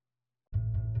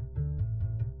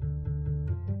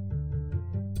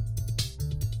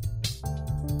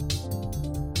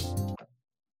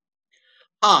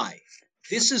Hi,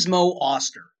 this is Mo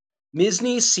Oster,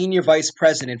 MSSNY's Senior Vice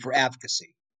President for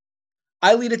Advocacy.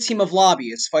 I lead a team of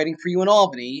lobbyists fighting for you in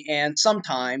Albany and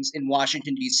sometimes in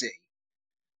Washington, D.C.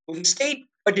 With the state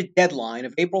budget deadline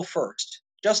of April 1st,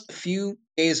 just a few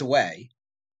days away,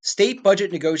 state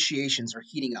budget negotiations are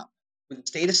heating up, with the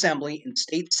State Assembly and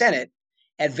State Senate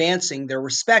advancing their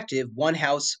respective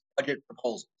one-house budget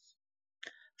proposals.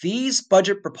 These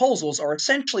budget proposals are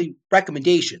essentially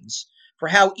recommendations for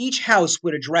how each house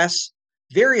would address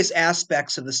various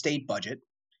aspects of the state budget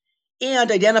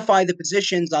and identify the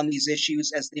positions on these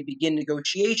issues as they begin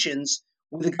negotiations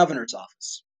with the governor's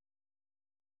office.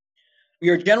 We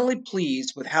are generally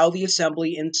pleased with how the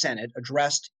Assembly and Senate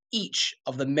addressed each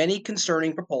of the many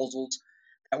concerning proposals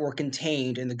that were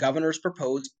contained in the governor's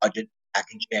proposed budget back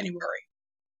in January.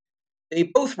 They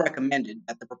both recommended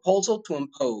that the proposal to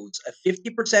impose a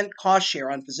 50% cost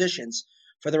share on physicians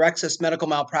for their excess medical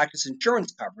malpractice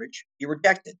insurance coverage be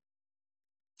rejected.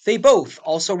 They both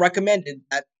also recommended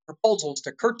that proposals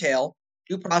to curtail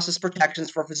due process protections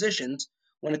for physicians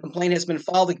when a complaint has been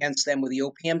filed against them with the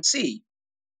OPMC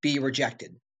be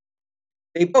rejected.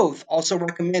 They both also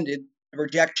recommended the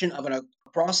rejection of an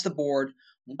across-the-board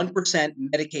 1%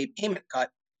 Medicaid payment cut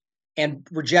and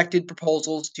rejected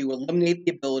proposals to eliminate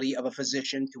the ability of a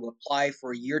physician to apply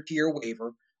for a year-to-year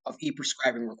waiver of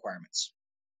e-prescribing requirements.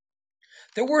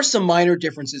 There were some minor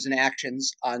differences in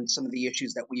actions on some of the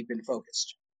issues that we've been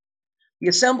focused. The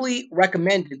Assembly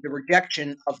recommended the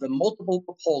rejection of the multiple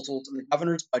proposals in the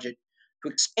governor's budget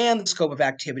to expand the scope of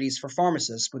activities for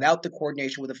pharmacists without the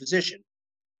coordination with a physician,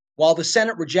 while the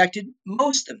Senate rejected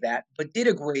most of that but did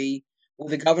agree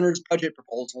with the governor's budget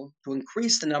proposal to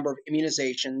increase the number of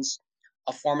immunizations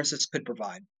a pharmacist could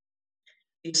provide.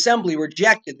 The Assembly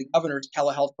rejected the governor's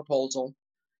telehealth proposal,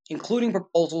 including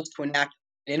proposals to enact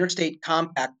an interstate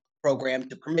compact program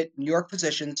to permit New York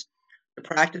physicians to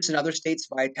practice in other states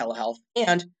via telehealth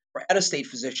and for out-of-state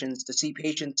physicians to see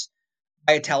patients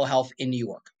via telehealth in New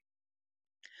York.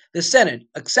 The Senate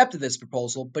accepted this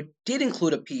proposal but did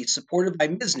include a piece supported by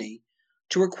MSSNY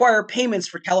to require payments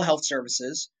for telehealth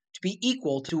services to be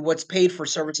equal to what's paid for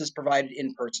services provided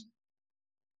in person.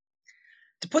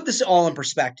 To put this all in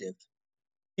perspective,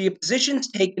 the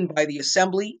positions taken by the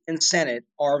Assembly and Senate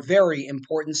are very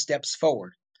important steps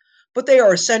forward, but they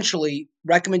are essentially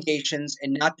recommendations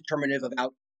and not determinative of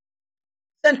outcome.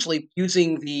 Essentially,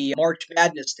 using the March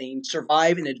Madness theme,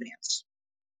 survive in advance.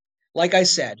 Like I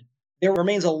said, there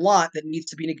remains a lot that needs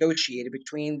to be negotiated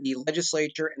between the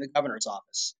legislature and the governor's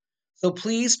office, so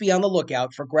please be on the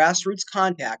lookout for grassroots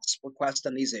contacts requests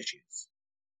on these issues.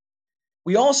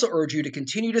 We also urge you to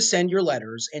continue to send your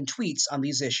letters and tweets on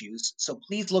these issues, so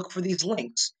please look for these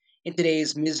links in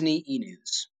today's MSSNY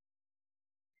e-news.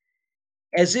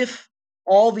 As if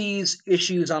all these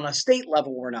issues on a state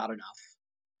level were not enough,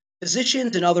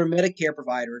 physicians and other Medicare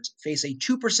providers face a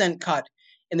 2% cut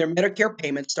in their Medicare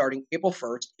payments starting April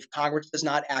 1st if Congress does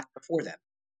not act before then.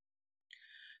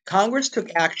 Congress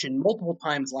took action multiple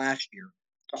times last year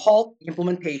to halt the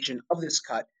implementation of this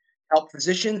cut to help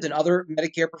physicians and other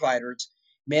Medicare providers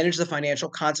manage the financial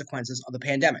consequences of the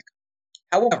pandemic.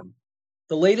 However,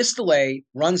 the latest delay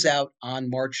runs out on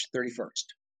March 31st.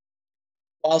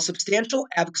 While substantial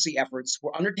advocacy efforts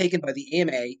were undertaken by the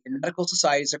AMA and medical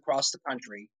societies across the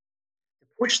country to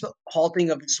push the halting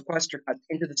of the sequester cuts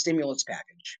into the stimulus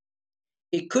package,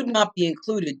 it could not be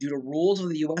included due to rules of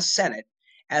the U.S. Senate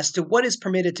as to what is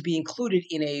permitted to be included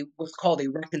in what's called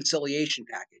a reconciliation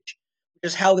package,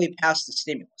 which is how they pass the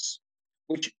stimulus,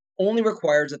 which only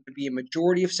requires that there be a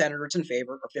majority of senators in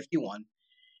favor, or 51,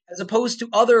 as opposed to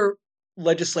other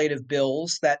legislative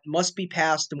bills that must be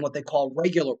passed in what they call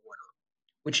regular order,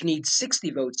 which needs 60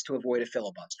 votes to avoid a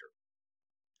filibuster.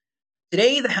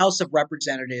 Today, the House of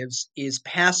Representatives is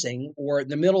passing, or in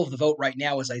the middle of the vote right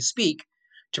now as I speak,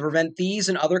 to prevent these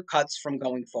and other cuts from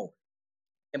going forward.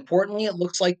 Importantly, it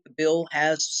looks like the bill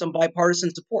has some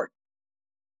bipartisan support.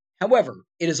 However,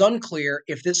 it is unclear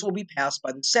if this will be passed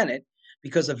by the Senate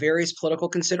because of various political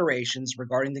considerations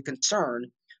regarding the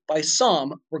concern by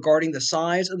some regarding the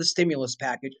size of the stimulus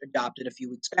package adopted a few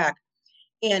weeks back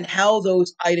and how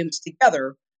those items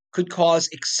together could cause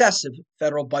excessive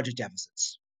federal budget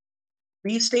deficits.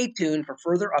 Please stay tuned for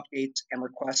further updates and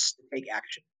requests to take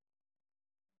action.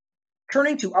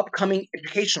 Turning to upcoming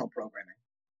educational programming,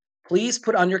 please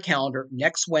put on your calendar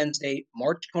next Wednesday,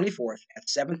 March 24th at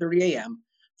 7:30 a.m.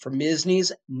 for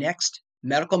MSSNY's next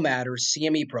Medical Matters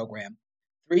CME program,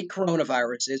 3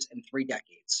 Coronaviruses in 3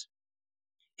 Decades.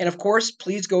 And of course,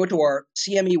 please go to our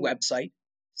CME website,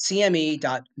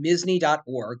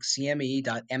 cme.mssny.org,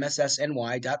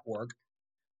 cme.mssny.org,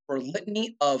 for a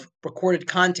litany of recorded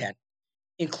content,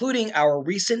 including our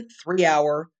recent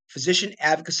 3-hour Physician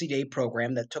Advocacy Day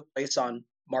program that took place on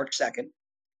March 2nd,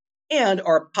 and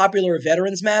our popular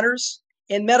Veterans Matters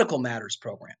and Medical Matters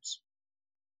programs.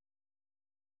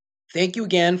 Thank you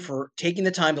again for taking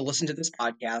the time to listen to this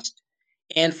podcast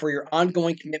and for your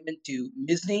ongoing commitment to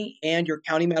MSSNY and your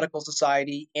County Medical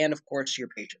Society and, of course, your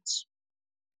patients.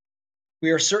 We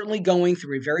are certainly going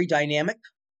through a very dynamic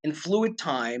and fluid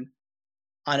time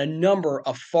on a number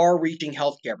of far-reaching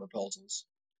healthcare proposals,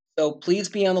 so please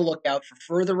be on the lookout for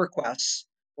further requests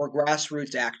for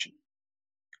grassroots action.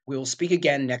 We will speak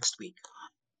again next week.